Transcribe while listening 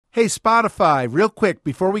Hey, Spotify, real quick,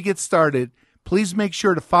 before we get started, please make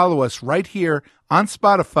sure to follow us right here on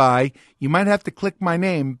Spotify. You might have to click my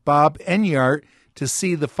name, Bob Enyart, to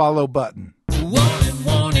see the follow button. Warning,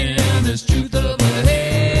 warning, there's truth up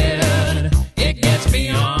ahead. It gets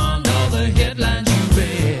beyond all the headlines you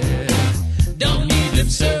read. Don't need lip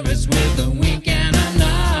service with a wink and a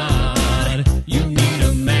nod. You need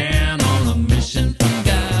a man on a mission from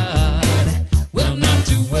God. Well, not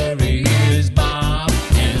to worry, here's Bob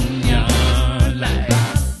Enyart Live.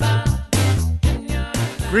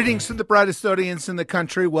 Greetings to the brightest audience in the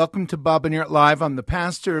country. Welcome to Bob Enyart Live. I'm the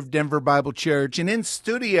pastor of Denver Bible Church. And in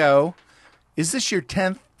studio, is this your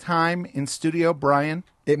 10th time in studio, Brian?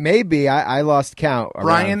 It may be. I lost count around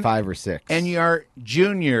Brian 5 or 6. Enyart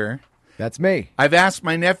Jr. That's me. I've asked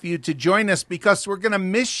my nephew to join us because we're going to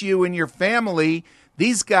miss you and your family.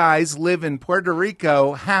 These guys live in Puerto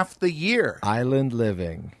Rico half the year. Island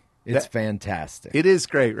living. It's fantastic. It is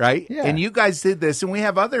great, right? Yeah. And you guys did this, and we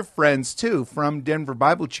have other friends, too, from Denver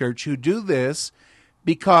Bible Church who do this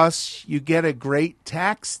because you get a great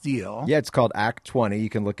tax deal. Yeah, it's called Act 20. You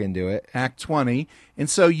can look into it. Act 20. And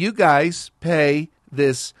so you guys pay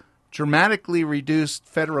this dramatically reduced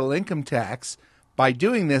federal income tax by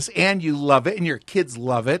doing this, and you love it, and your kids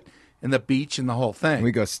love it, and the beach and the whole thing.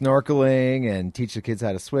 We go snorkeling and teach the kids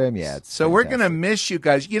how to swim. Yeah, it's So we're fantastic. going to miss you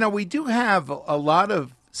guys. You know, we do have a lot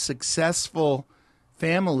of successful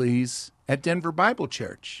families at Denver Bible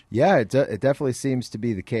Church. Yeah, it definitely seems to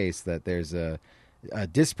be the case that there's a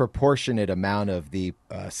disproportionate amount of the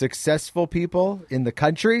successful people in the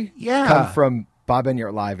country come from Bob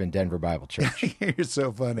Enyart Live in Denver Bible Church. You're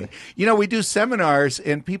so funny. You know, we do seminars,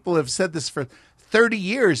 and people have said this for 30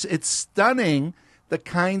 years. It's stunning the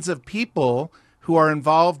kinds of people who are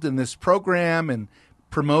involved in this program and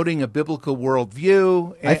promoting a biblical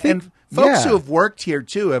worldview. And, I think, and folks yeah. who have worked here,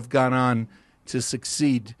 too, have gone on to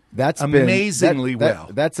succeed That's amazingly well.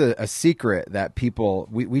 That's a secret that people,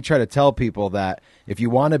 we try to tell people that if you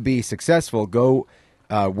want to be successful, go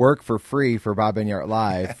work for free for Bob Enyart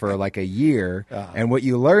Live for like a year. And what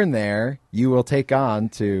you learn there, you will take on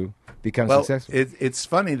to become successful. It's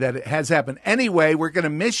funny that it has happened. Anyway, we're going to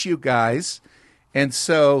miss you guys. And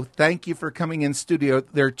so thank you for coming in studio.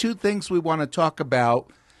 There are two things we want to talk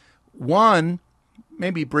about. One,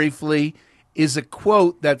 maybe briefly, is a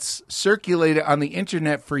quote that's circulated on the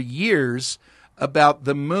internet for years about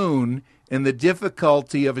the moon and the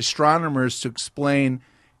difficulty of astronomers to explain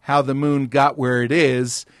how the moon got where it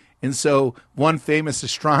is. And so one famous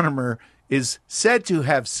astronomer is said to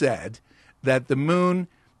have said that the moon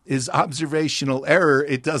is observational error.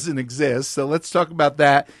 It doesn't exist. So let's talk about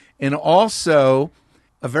that. And also,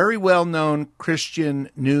 a very well-known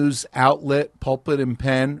Christian news outlet, Pulpit and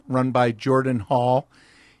Pen, run by Jordan Hall.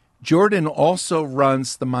 Jordan also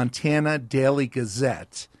runs the Montana Daily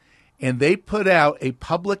Gazette, and they put out a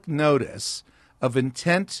public notice of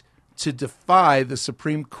intent to defy the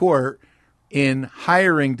Supreme Court in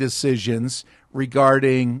hiring decisions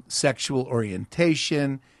regarding sexual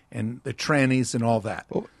orientation and the trannies and all that.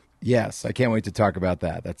 Well, yes, I can't wait to talk about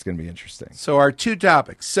that. That's going to be interesting. So our two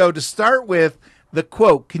topics. So to start with, the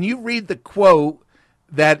quote. Can you read the quote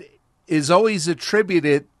that is always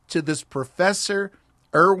attributed to this Professor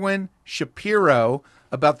Erwin Shapiro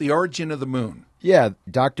about the origin of the moon? Yeah,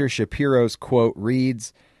 Dr. Shapiro's quote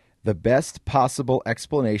reads, "The best possible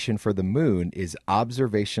explanation for the moon is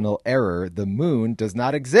observational error. The moon does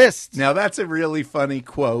not exist." Now, that's a really funny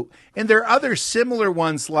quote. And there are other similar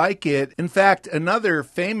ones like it. In fact, another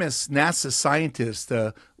famous NASA scientist,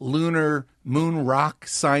 a lunar moon rock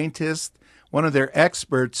scientist, one of their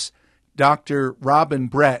experts, Dr. Robin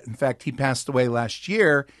Brett, in fact, he passed away last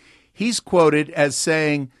year, he's quoted as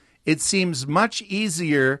saying, "It seems much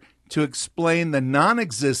easier to explain the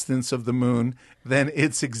non-existence of the moon than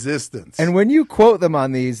its existence." And when you quote them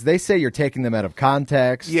on these, they say you're taking them out of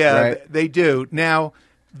context. Yeah, right? they do. Now,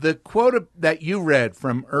 the quote that you read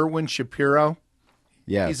from Erwin Shapiro,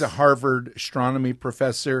 Yes. he's a Harvard astronomy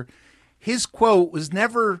professor. His quote was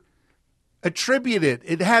never attributed.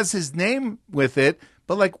 It has his name with it,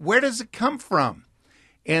 but like, where does it come from?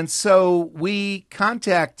 And so we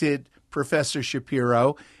contacted Professor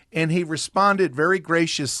Shapiro, and he responded very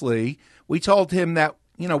graciously. We told him that,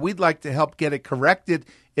 we'd like to help get it corrected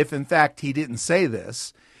if, in fact, he didn't say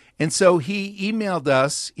this. And so he emailed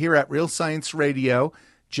us here at Real Science Radio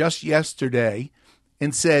just yesterday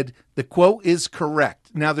and said, the quote is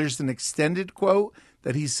correct. Now, there's an extended quote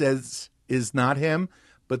that he says is not him,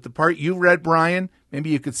 but the part you read, Brian, maybe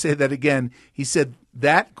you could say that again. He said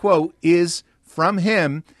that quote is from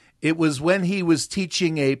him. It was when he was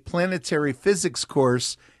teaching a planetary physics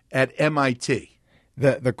course at MIT.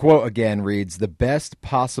 The quote again reads, "The best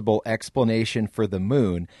possible explanation for the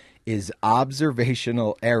moon is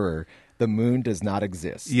observational error. The moon does not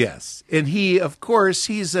exist." Yes. And he, of course,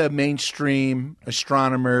 he's a mainstream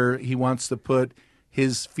astronomer. He wants to put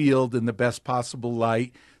his field in the best possible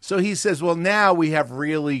light. So he says, well, now we have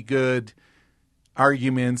really good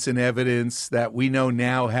arguments and evidence that we know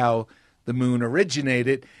now how the moon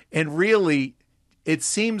originated. And really, it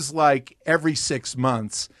seems like every 6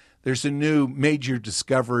 months, there's a new major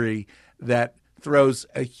discovery that throws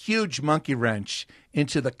a huge monkey wrench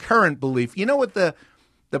into the current belief. You know what the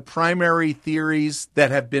primary theories that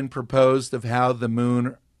have been proposed of how the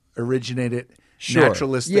moon originated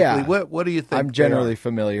naturalistically? Yeah. What do you think? I'm generally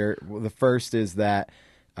familiar. Well, the first is that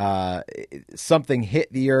something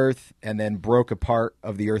hit the Earth and then broke a part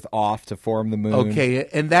of the Earth off to form the moon. Okay,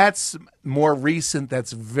 and that's more recent.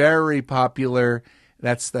 That's very popular.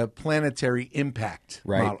 That's the planetary impact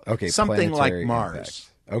model. Okay, something like planetary Mars. impact.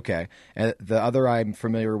 Okay, and the other I'm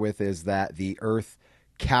familiar with is that the Earth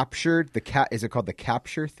captured is it called the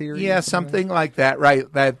capture theory? Yeah, something like that.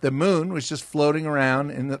 Right, that the moon was just floating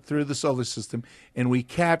around through the solar system, and we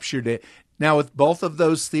captured it. Now, with both of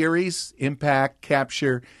those theories, impact,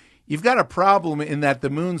 capture, you've got a problem in that the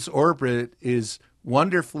moon's orbit is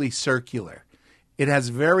wonderfully circular. It has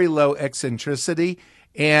very low eccentricity,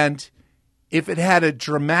 and if it had a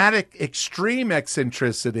dramatic, extreme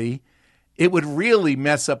eccentricity, it would really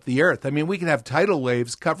mess up the Earth. I mean, we could have tidal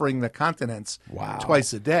waves covering the continents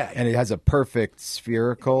twice a day. And it has a perfect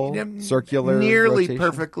spherical, circular nearly rotation?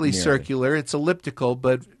 perfectly circular. It's elliptical,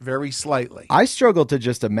 but very slightly. I struggle to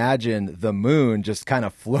just imagine the moon just kind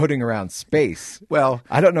of floating around space. Well,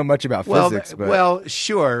 I don't know much about physics, but... Well,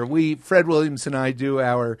 sure. Fred Williams and I do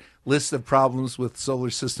our list of problems with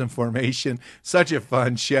solar system formation. Such a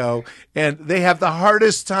fun show. And they have the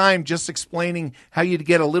hardest time just explaining how you'd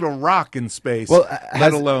get a little rock in space,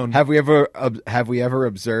 let alone... Have we ever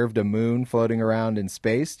observed a moon floating around in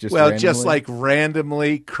space? Just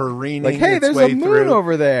randomly careening like, hey, its there's way a moon through.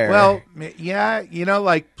 over there. Well, yeah,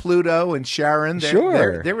 like Pluto and Charon.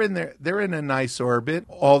 Sure. They're in a nice orbit,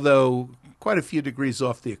 although quite a few degrees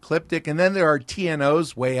off the ecliptic. And then there are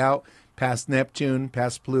TNOs way out past Neptune,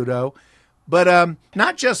 past Pluto, but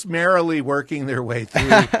not just merrily working their way through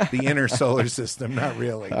the inner solar system, not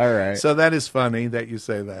really. All right. So that is funny that you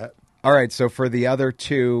say that. All right, so for the other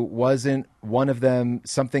two, wasn't one of them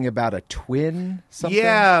something about a twin? Something?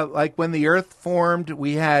 Yeah, like when the Earth formed,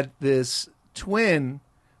 we had this twin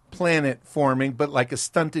planet forming, but like a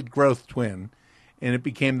stunted growth twin, and it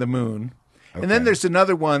became the moon. Okay. And then there's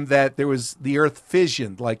another one that there was the Earth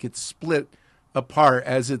fissioned, like it split apart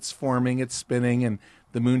as it's forming, it's spinning, and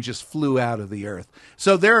the moon just flew out of the Earth.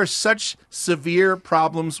 So there are such severe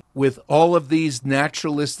problems with all of these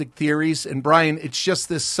naturalistic theories. And Brian, it's just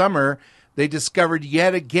this summer they discovered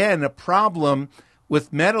yet again a problem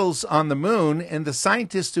with metals on the moon, and the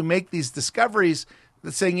scientists who make these discoveries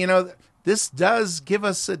are saying, this does give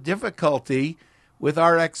us a difficulty with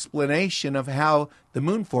our explanation of how the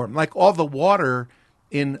moon formed, like all the water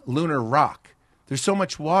in lunar rock. There's so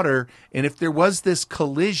much water, and if there was this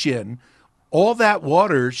collision, all that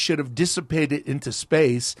water should have dissipated into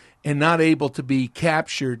space and not able to be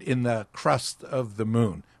captured in the crust of the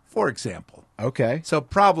moon, for example. Okay. So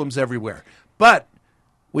problems everywhere. But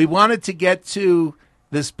we wanted to get to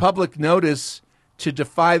this public notice to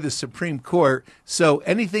defy the Supreme Court. So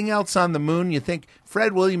anything else on the moon you think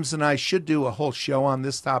Fred Williams and I should do a whole show on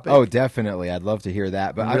this topic? Oh, definitely. I'd love to hear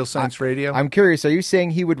that. But Real Science Radio? I'm curious. Are you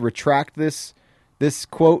saying he would retract this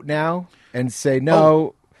quote now and say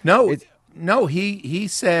no? No, he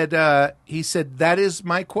said that is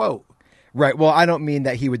my quote. Right. Well, I don't mean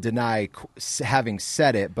that he would deny having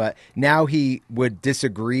said it, but now he would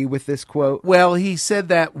disagree with this quote. Well, he said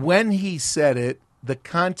that when he said it, the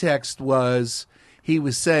context was he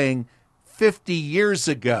was saying 50 years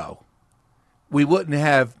ago we wouldn't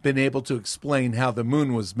have been able to explain how the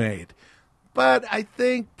moon was made. But I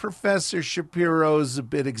think Professor Shapiro is a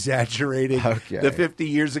bit exaggerating. Okay. The 50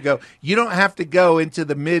 years ago. You don't have to go into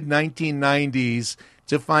the mid-1990s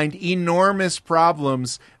to find enormous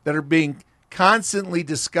problems that are being constantly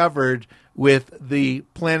discovered with the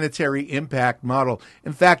planetary impact model.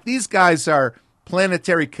 In fact, these guys are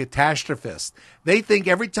planetary catastrophists. They think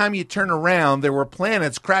every time you turn around, there were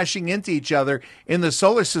planets crashing into each other in the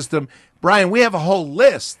solar system. Brian, we have a whole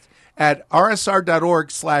list at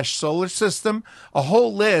rsr.org/solar system, a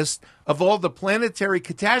whole list of all the planetary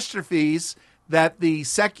catastrophes that the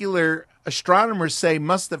secular astronomers say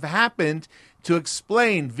must have happened to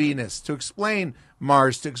explain Venus, to explain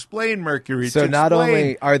Mars, to explain Mercury. So to not explain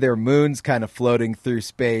only are there moons kind of floating through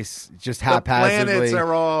space just haphazardly, planets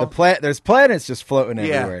are all- there's planets just floating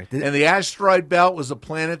everywhere. And the asteroid belt was a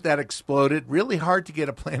planet that exploded. Really hard to get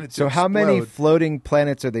a planet to So how many explode. floating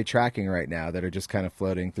planets are they tracking right now that are just kind of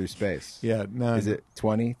floating through space? Yeah, none. Is it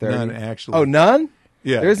 20, 30? None, actually. Oh, none?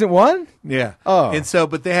 Yeah. There isn't one? Yeah. Oh. And so,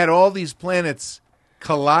 but they had all these planets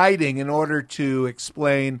colliding in order to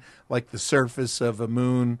explain, like, the surface of a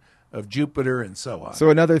moon, of Jupiter, and so on. So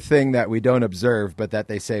another thing that we don't observe, but that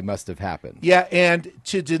they say must have happened. Yeah, and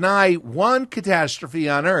to deny one catastrophe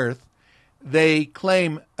on Earth, they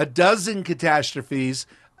claim a dozen catastrophes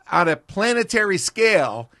on a planetary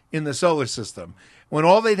scale in the solar system, when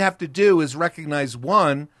all they'd have to do is recognize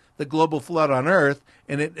one, the global flood on Earth,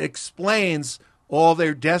 and it explains all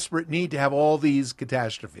their desperate need to have all these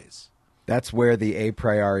catastrophes. That's where the a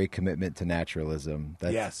priori commitment to naturalism.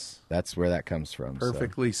 Yes. That's where that comes from. so.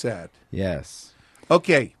 Perfectly said. Yes.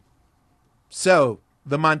 Okay, so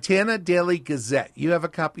the Montana Daily Gazette. You have a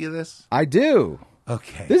copy of this? I do.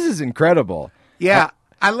 Okay. This is incredible. Yeah,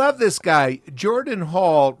 I love this guy. Jordan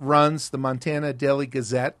Hall runs the Montana Daily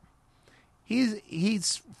Gazette.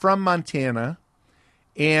 He's from Montana,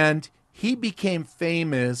 and he became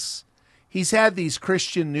famous. He's had these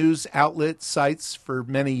Christian news outlet sites for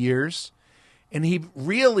many years, and he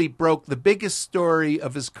really broke the biggest story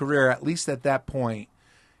of his career, at least at that point.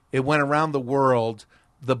 It went around the world,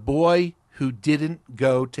 The Boy Who Didn't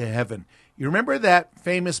Go to Heaven. You remember that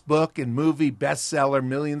famous book and movie bestseller,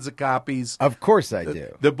 millions of copies? Of course I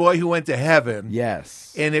do. The Boy Who Went to Heaven.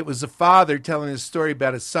 Yes. And it was a father telling a story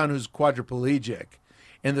about his son who's quadriplegic.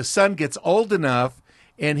 And the son gets old enough,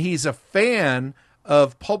 and he's a fan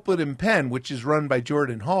of Pulpit and Pen, which is run by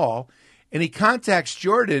Jordan Hall. And he contacts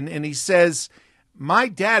Jordan, and he says, my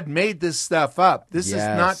dad made this stuff up. This is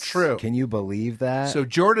not true. Can you believe that? So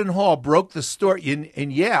Jordan Hall broke the story.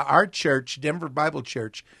 And yeah, our church, Denver Bible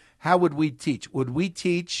Church, how would we teach? Would we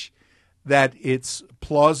teach that it's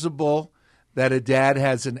plausible that a dad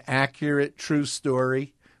has an accurate, true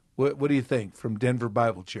story? What do you think from Denver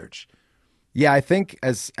Bible Church? Yeah, I think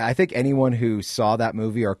anyone who saw that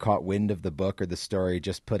movie or caught wind of the book or the story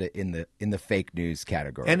just put it in the fake news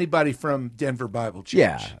category. Anybody from Denver Bible Church.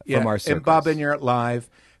 Yeah, from our circles. And Bob Enyart Live,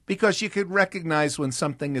 because you could recognize when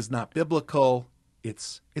something is not biblical,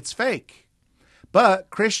 it's fake.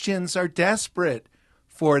 But Christians are desperate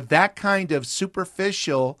for that kind of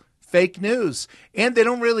superficial fake news, and they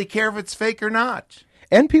don't really care if it's fake or not.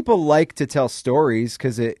 And people like to tell stories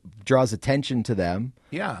because it draws attention to them.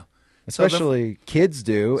 Yeah. Especially kids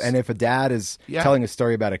do. And if a dad is Yeah. telling a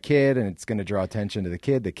story about a kid and it's going to draw attention to the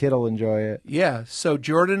kid will enjoy it. Yeah. So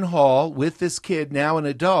Jordan Hall, with this kid, now an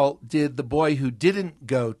adult, did The Boy Who Didn't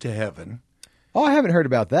Go to Heaven. Oh, I haven't heard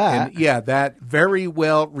about that. And yeah, that very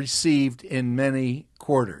well received in many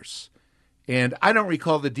quarters. And I don't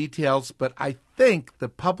recall the details, but I think the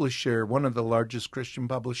publisher, one of the largest Christian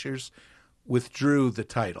publishers, withdrew the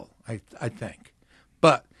title, I think.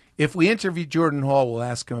 But if we interview Jordan Hall, we'll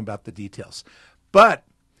ask him about the details. But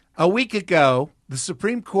a week ago, the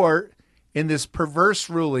Supreme Court, in this perverse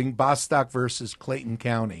ruling, Bostock versus Clayton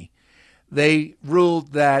County, they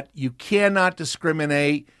ruled that you cannot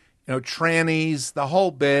discriminate, trannies, the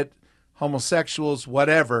whole bit, homosexuals,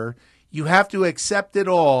 whatever. You have to accept it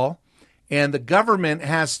all, and the government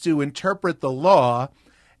has to interpret the law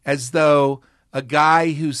as though a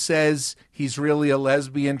guy who says he's really a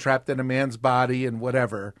lesbian trapped in a man's body and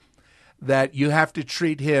whatever, that you have to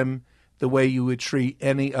treat him the way you would treat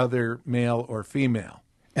any other male or female.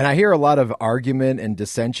 And I hear a lot of argument and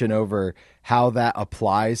dissension over how that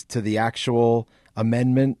applies to the actual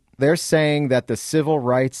amendment. They're saying that the Civil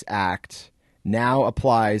Rights Act now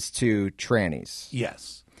applies to trannies.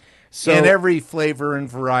 Yes. So, and every flavor and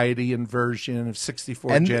variety and version of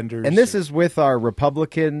 64 genders. And this is with our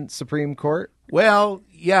Republican Supreme Court? Well,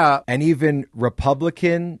 yeah. And even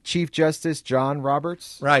Republican Chief Justice John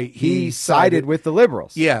Roberts? Right. He sided with the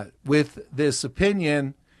liberals. Yeah. With this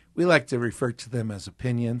opinion, we like to refer to them as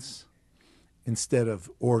opinions instead of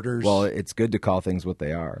orders. Well, it's good to call things what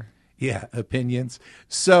they are. Yeah, opinions.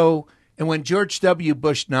 So, and when George W.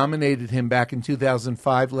 Bush nominated him back in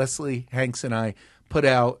 2005, Leslie Hanks and I put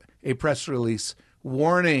out a press release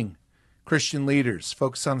warning Christian leaders,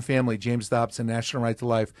 Focus on Family, James Dobson, National Right to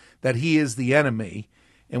Life, that he is the enemy.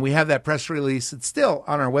 And we have that press release. It's still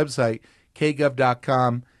on our website,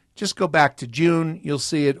 kgov.com. Just go back to June. You'll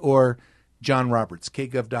see it, or John Roberts,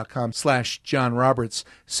 kgov.com/John Roberts.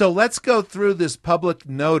 So let's go through this public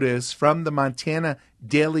notice from the Montana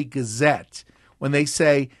Daily Gazette when they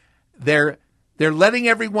say they're letting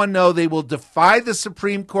everyone know they will defy the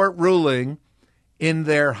Supreme Court ruling in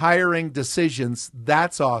their hiring decisions.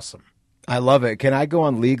 That's awesome. I love it. Can I go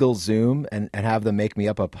on LegalZoom and have them make me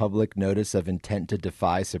up a public notice of intent to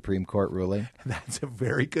defy Supreme Court ruling? That's a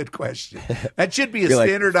very good question. That should be a Be like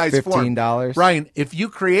standardized form. $15? Ryan, if you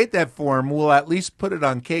create that form, we'll at least put it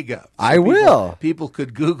on KGov. I will. People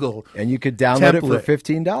could Google. And you could download template, it for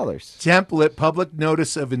 $15. Template, public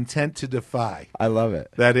notice of intent to defy. I love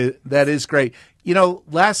it. That is great. You know,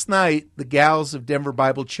 last night, the gals of Denver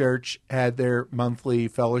Bible Church had their monthly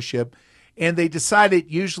fellowship, and they decided,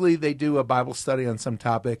 usually they do a Bible study on some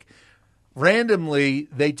topic. Randomly,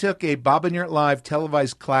 they took a Bob Enyart Live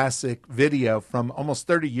televised classic video from almost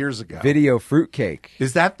 30 years ago. Video fruitcake.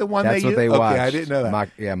 Is that the one That's they what they used? watched. Okay, I didn't know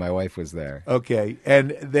that. My wife was there. Okay,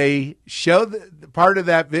 and they show the part of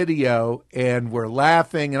that video, and we're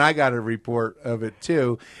laughing, and I got a report of it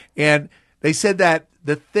too. And they said that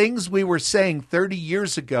the things we were saying 30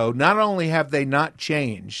 years ago, not only have they not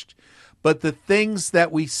changed, but the things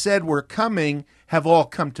that we said were coming have all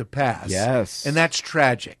come to pass. Yes. And that's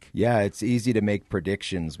tragic. Yeah, it's easy to make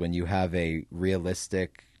predictions when you have a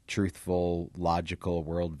realistic, truthful, logical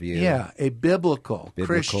worldview. Yeah, a biblical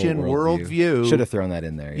Christian worldview. Should have thrown that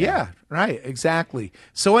in there. Yeah, right, exactly.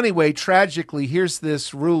 So anyway, tragically, here's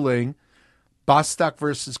this ruling, Bostock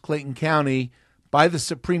versus Clayton County, by the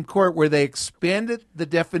Supreme Court, where they expanded the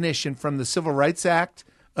definition from the Civil Rights Act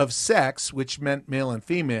of sex, which meant male and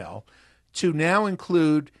female, to now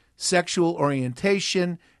include sexual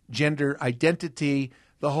orientation, gender identity,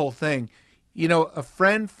 the whole thing. You know, a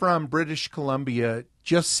friend from British Columbia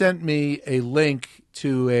just sent me a link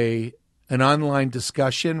to an online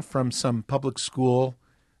discussion from some public school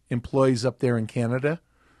employees up there in Canada.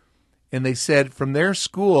 And they said from their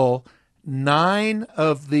school, 9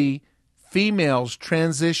 of the females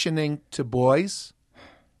transitioning to boys,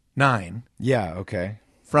 9. Yeah, okay.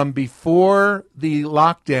 From before the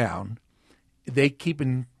lockdown, they keep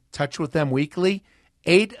in touch with them weekly.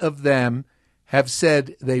 8 of them have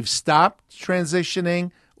said they've stopped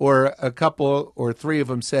transitioning, or a couple or 3 of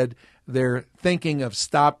them said they're thinking of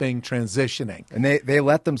stopping transitioning. And they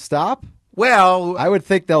let them stop? Well, I would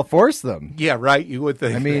think they'll force them. yeah, right. You would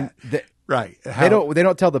think. I mean, right? They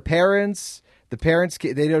don't tell the parents. The parents,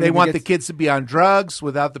 They want the kids to be on drugs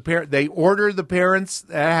without the parent. They order the parents.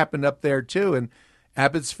 That happened up there too in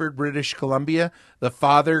Abbotsford, British Columbia. The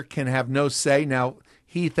father can have no say. Now,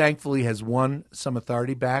 he thankfully has won some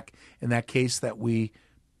authority back in that case that we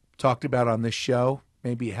talked about on this show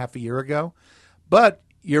maybe half a year ago. But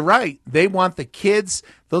you're right. They want the kids.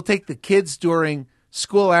 They'll take the kids during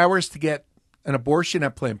school hours to get an abortion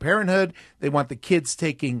at Planned Parenthood. They want the kids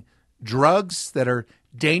taking drugs that are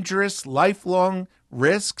dangerous, lifelong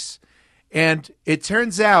risks. And it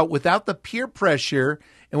turns out without the peer pressure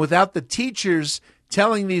and without the teachers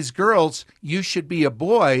telling these girls, you should be a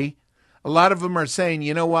boy, a lot of them are saying,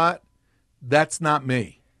 you know what? That's not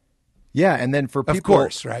me. Yeah, and then for people, of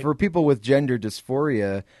course, right? For people with gender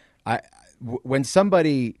dysphoria, when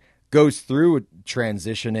somebody goes through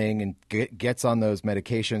transitioning and gets on those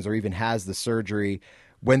medications or even has the surgery,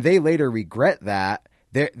 when they later regret that,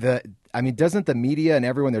 doesn't the media and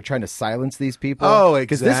everyone, they're trying to silence these people? Oh, exactly.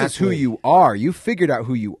 Because this is who you are. You figured out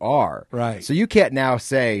who you are. Right. So you can't now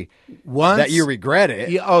say that you regret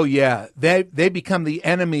it. Oh, yeah. They become the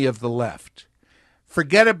enemy of the left.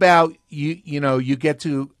 Forget about, you get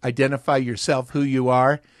to identify yourself, who you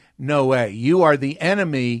are. No way. You are the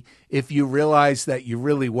enemy if you realize that you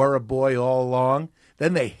really were a boy all along.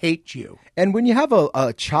 Then they hate you. And when you have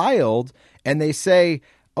a child and they say,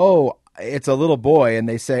 oh, it's a little boy, and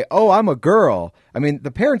they say, oh, I'm a girl. I mean,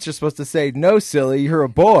 the parents are supposed to say, no, silly, you're a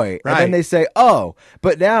boy. Right. And then they say, oh.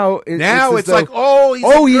 But now it's like, oh, he's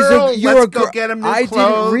a girl. Let's go get him new clothes,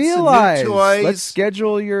 I didn't realize. And new toys. Let's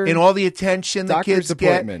schedule your and all the attention the kids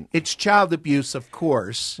appointment. Get. It's child abuse, of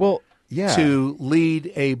course. Well, yeah. To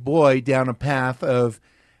lead a boy down a path of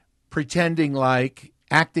acting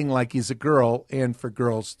like he's a girl, and for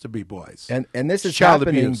girls to be boys. And this is child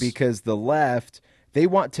happening abuse. because the left, they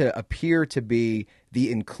want to appear to be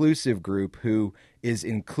the inclusive group who is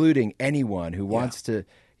including anyone who wants to,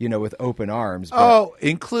 with open arms. But,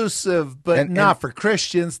 inclusive, but not for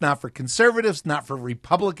Christians, not for conservatives, not for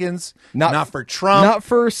Republicans, not for Trump.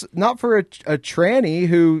 Not for a tranny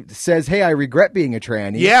who says, hey, I regret being a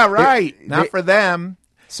tranny. Yeah, right. Not for them.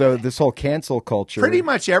 So this whole cancel culture. Pretty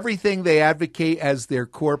much everything they advocate as their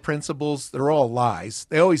core principles, they're all lies.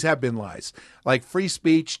 They always have been lies. Like free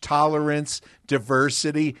speech, tolerance,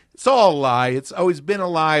 diversity. It's all a lie. It's always been a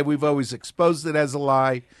lie. We've always exposed it as a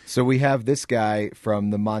lie. So we have this guy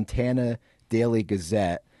from the Montana Daily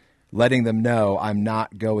Gazette letting them know, I'm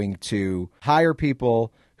not going to hire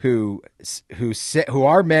people who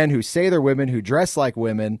are men, who say they're women, who dress like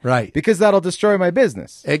women, Right. because that'll destroy my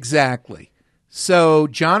business. Exactly. So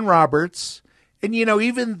John Roberts, and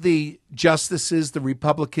even the justices, the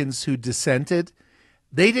Republicans who dissented,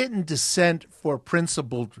 they didn't dissent for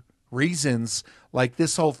principled reasons like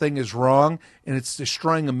this whole thing is wrong and it's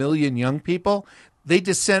destroying a million young people. They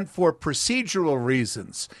dissent for procedural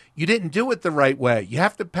reasons. You didn't do it the right way. You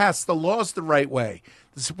have to pass the laws the right way.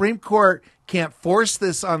 The Supreme Court can't force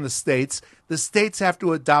this on the states. The states have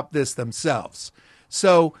to adopt this themselves.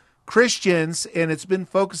 So Christians, and it's been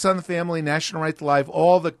Focus on the Family, National Right to Life,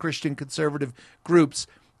 all the Christian conservative groups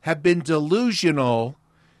have been delusional.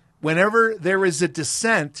 Whenever there is a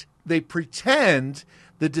dissent, they pretend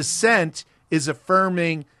the dissent is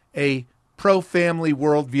affirming a pro-family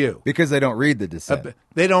worldview. Because they don't read the dissent.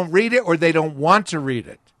 They don't read it, or they don't want to read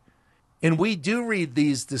it. And we do read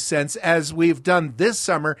these dissents, as we've done this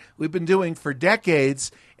summer. We've been doing for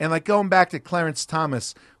decades. And like going back to Clarence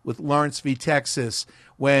Thomas with Lawrence v. Texas,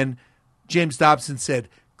 when James Dobson said,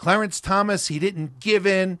 Clarence Thomas, he didn't give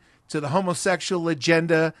in to the homosexual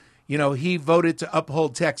agenda. He voted to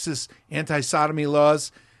uphold Texas anti-sodomy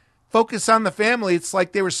laws. Focus on the Family, it's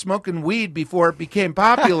like they were smoking weed before it became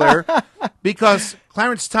popular because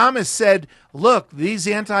Clarence Thomas said, look, these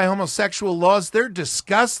anti-homosexual laws, they're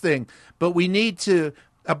disgusting, but we need to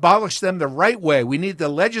abolish them the right way. We need the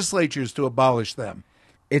legislatures to abolish them.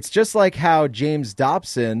 It's just like how James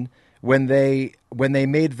Dobson, when they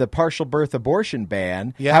made the partial birth abortion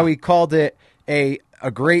ban, how he called it a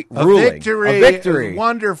great ruling. Victory. A victory. It was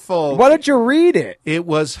wonderful. Why don't you read it? It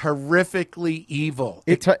was horrifically evil.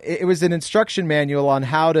 It was an instruction manual on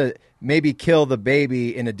how to maybe kill the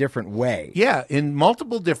baby in a different way. Yeah, in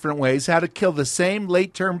multiple different ways, how to kill the same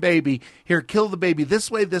late-term baby. Here, kill the baby this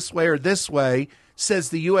way, or this way, says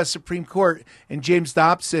the U.S. Supreme Court. And James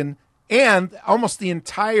Dobson and almost the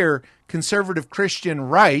entire conservative Christian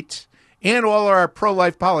right and all our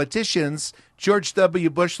pro-life politicians, George W.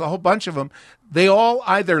 Bush, the whole bunch of them, they all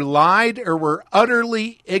either lied or were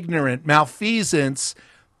utterly ignorant, malfeasance,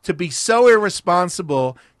 to be so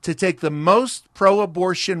irresponsible to take the most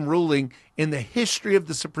pro-abortion ruling in the history of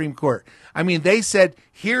the Supreme Court. I mean, they said,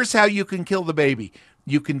 here's how you can kill the baby.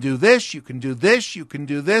 You can do this, you can do this, you can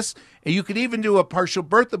do this, and you could even do a partial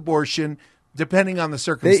birth abortion depending on the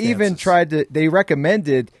circumstances. They even they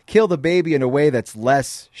recommended kill the baby in a way that's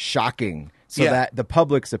less shocking, so that the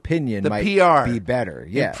public's opinion might be better.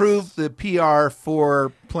 Yes. Improve the PR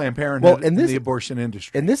for Planned Parenthood and the abortion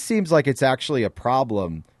industry. And this seems like it's actually a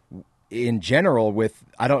problem in general with,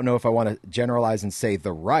 I don't know if I want to generalize and say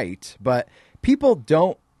the right, but people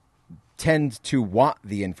don't tend to want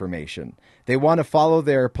the information. They want to follow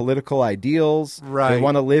their political ideals. Right. They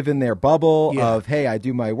want to live in their bubble of, hey, I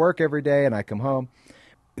do my work every day and I come home.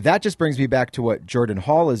 That just brings me back to what Jordan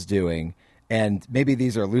Hall is doing. And maybe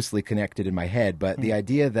these are loosely connected in my head, but the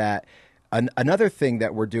idea that another thing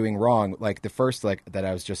that we're doing wrong, like the first, that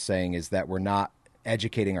I was just saying, is that we're not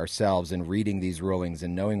educating ourselves and reading these rulings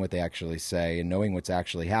and knowing what they actually say and knowing what's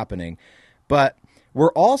actually happening. But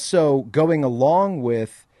we're also going along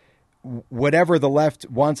with whatever the left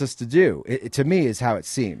wants us to do. It to me is how it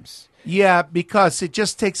seems. Yeah, because it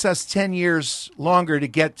just takes us 10 years longer to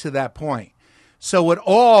get to that point. So what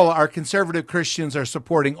all our conservative Christians are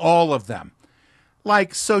supporting, all of them,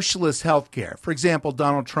 like socialist health care. For example,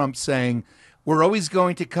 Donald Trump saying, we're always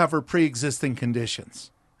going to cover pre-existing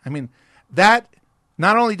conditions. I mean, that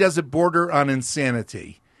not only does it border on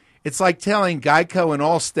insanity, it's like telling Geico and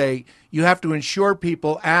Allstate you have to insure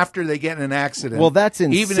people after they get in an accident. Well, that's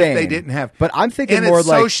insane. Even if they didn't have. But I'm thinking and more it's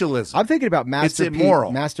like socialism. I'm thinking about It's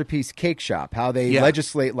immoral. Masterpiece Cake Shop, how they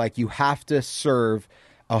legislate like you have to serve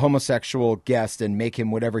a homosexual guest and make him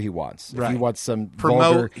whatever he wants. Right. If he wants some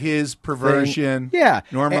promote his perversion,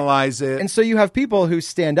 normalize it. And so you have people who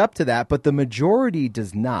stand up to that, but the majority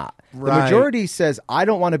does not. Right. The majority says, I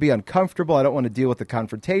don't want to be uncomfortable. I don't want to deal with the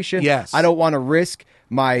confrontation. Yes. I don't want to risk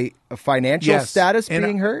my financial status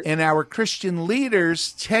being hurt. And our Christian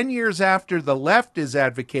leaders, 10 years after the left is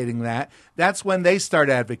advocating that, that's when they start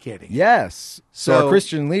advocating. Yes. So our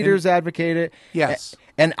Christian leaders advocate it. Yes.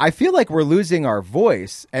 And I feel like we're losing our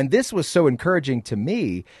voice. And this was so encouraging to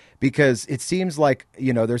me because it seems like,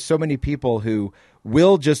 there's so many people who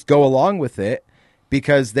will just go along with it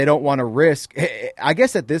because they don't want to risk. I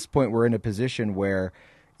guess at this point we're in a position where,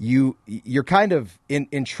 you're kind of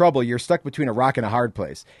in trouble. You're stuck between a rock and a hard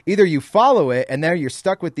place. Either you follow it, and then you're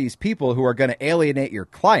stuck with these people who are going to alienate your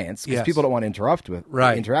clients because people don't want to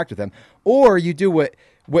interact with them, or you do what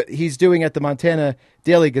he's doing at the Montana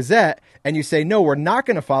Daily Gazette, and you say, no, we're not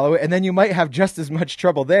going to follow it, and then you might have just as much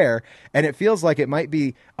trouble there. And it feels like it might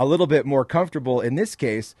be a little bit more comfortable in this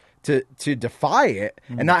case to defy it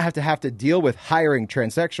and not have to deal with hiring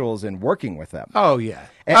transsexuals and working with them. Oh, yeah.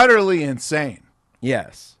 Utterly insane.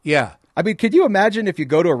 Yes. Yeah. I mean, could you imagine if you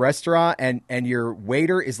go to a restaurant and your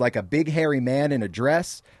waiter is like a big hairy man in a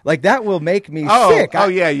dress? Like, that will make me sick.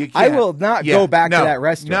 Yeah, you can't. I will not go back to that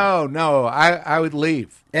restaurant. No, I would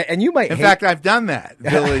leave. And you might In fact, I've done that.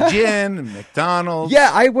 Village Inn and McDonald's.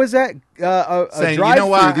 Yeah, I was at a saying,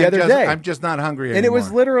 drive-thru the other day. I'm just not hungry anymore. And it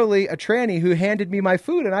was literally a tranny who handed me my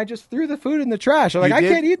food, and I just threw the food in the trash. I'm like, I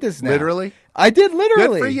can't eat this now. Literally? I did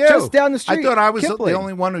literally. Good for you. Just down the street. I thought I was Kipling. the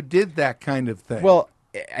only one who did that kind of thing. Well,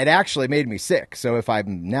 it actually made me sick. So if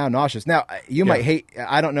I'm now nauseous, now you might hate.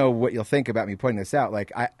 I don't know what you'll think about me pointing this out.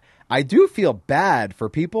 Like I do feel bad for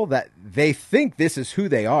people that they think this is who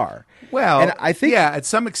they are. Well, and I think at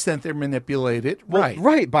some extent they're manipulated.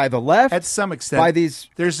 Right by the left. At some extent, by these.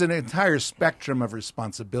 There's an entire spectrum of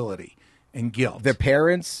responsibility and guilt. The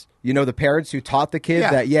parents, the parents who taught the kid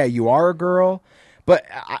that you are a girl. But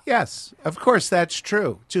yes, of course, that's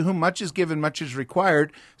true. To whom much is given, much is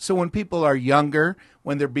required. So when people are younger,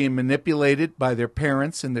 when they're being manipulated by their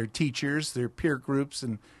parents and their teachers, their peer groups,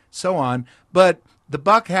 and so on, but the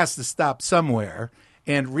buck has to stop somewhere.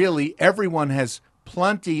 And really, everyone has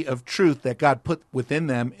plenty of truth that God put within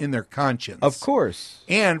them in their conscience. Of course.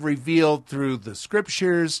 And revealed through the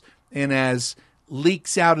scriptures and as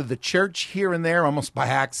leaks out of the church here and there almost by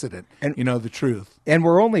accident, and the truth. And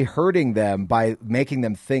we're only hurting them by making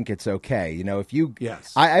them think it's okay. If you...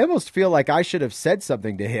 Yes. I almost feel like I should have said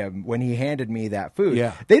something to him when he handed me that food.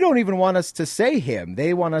 Yeah. They don't even want us to say him.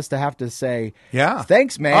 They want us to have to say,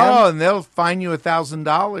 thanks, man. Oh, and they'll fine you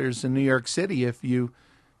 $1,000 in New York City if you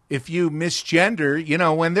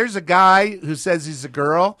misgender. When there's a guy who says he's a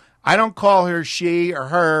girl, I don't call her she or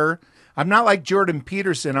her. I'm not like Jordan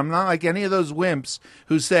Peterson. I'm not like any of those wimps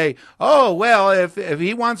who say, oh, well, if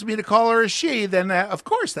he wants me to call her a she, then of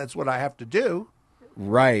course that's what I have to do.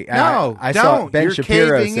 Right. No, I don't. saw Ben You're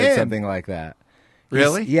Shapiro caving said in. something like that.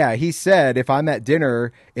 Really? He said if I'm at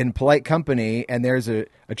dinner in polite company and there's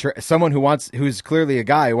someone who's clearly a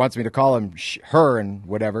guy who wants me to call him her and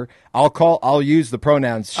whatever, I'll use the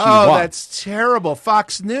pronouns she wants. That's terrible.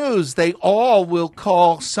 Fox News, they all will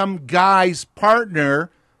call some guy's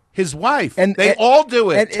partner his wife, and they all do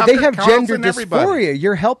it. And they have gender dysphoria.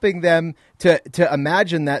 You're helping them to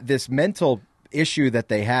imagine that this mental issue that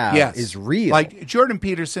they have is real. Like Jordan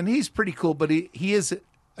Peterson, he's pretty cool, but he is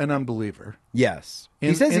an unbeliever. Yes,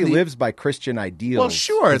 he says he lives by Christian ideals. Well,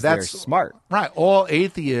 sure, that's smart. Right, all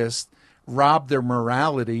atheists rob their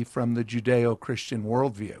morality from the Judeo-Christian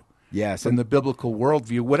worldview. Yes, from the biblical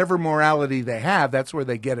worldview, whatever morality they have, that's where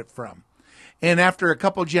they get it from. And after a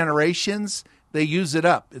couple generations, they use it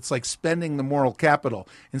up. It's like spending the moral capital.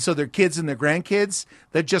 And so their kids and their grandkids,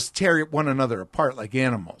 they just tear one another apart like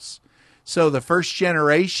animals. So the first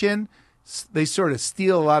generation, they sort of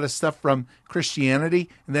steal a lot of stuff from Christianity,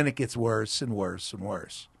 and then it gets worse and worse and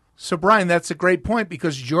worse. So, Brian, that's a great point,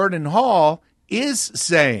 because Jordan Hall is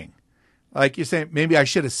saying, like you're saying, maybe I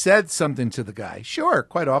should have said something to the guy. Sure,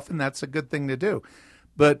 quite often that's a good thing to do.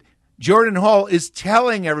 But Jordan Hall is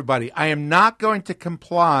telling everybody, I am not going to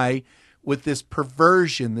comply with this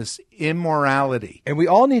perversion, this immorality. And we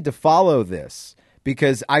all need to follow this,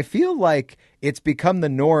 because I feel like it's become the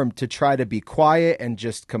norm to try to be quiet and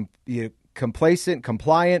just complacent,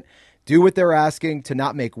 compliant, do what they're asking, to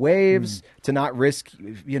not make waves, to not risk,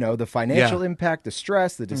 the financial impact, the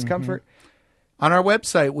stress, the discomfort. On our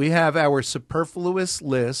website, we have our superfluous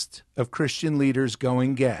list of Christian leaders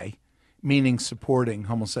going gay, meaning supporting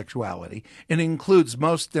homosexuality. And it includes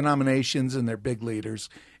most denominations and their big leaders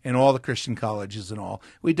and all the Christian colleges and all.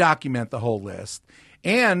 We document the whole list.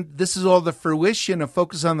 And this is all the fruition of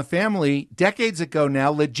Focus on the Family decades ago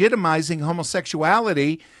now, legitimizing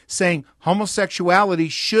homosexuality, saying homosexuality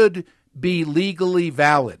should be legally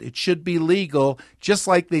valid. It should be legal, just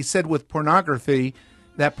like they said with pornography,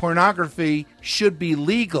 that pornography should be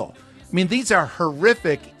legal. I mean, these are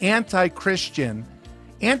horrific anti-Christian,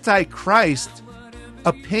 anti-Christ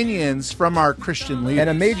opinions from our Christian leaders. And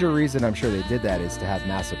a major reason I'm sure they did that is to have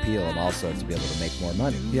mass appeal and also to be able to make more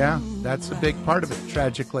money. Yeah, that's a big part of it,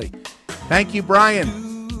 tragically. Thank you, Brian.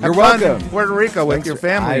 You're Have fun welcome. in Puerto Rico with your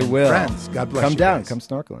family I will. and friends. God bless Come you down. guys. Come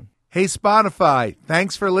snorkeling. Hey, Spotify,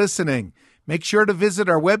 thanks for listening. Make sure to visit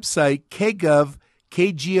our website, kgov.com.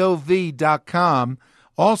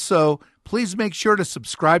 Also, please make sure to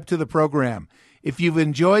subscribe to the program. If you've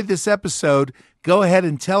enjoyed this episode, go ahead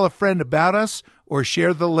and tell a friend about us or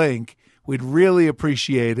share the link. We'd really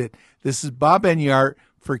appreciate it. This is Bob Enyart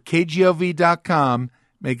for KGOV.com.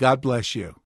 May God bless you.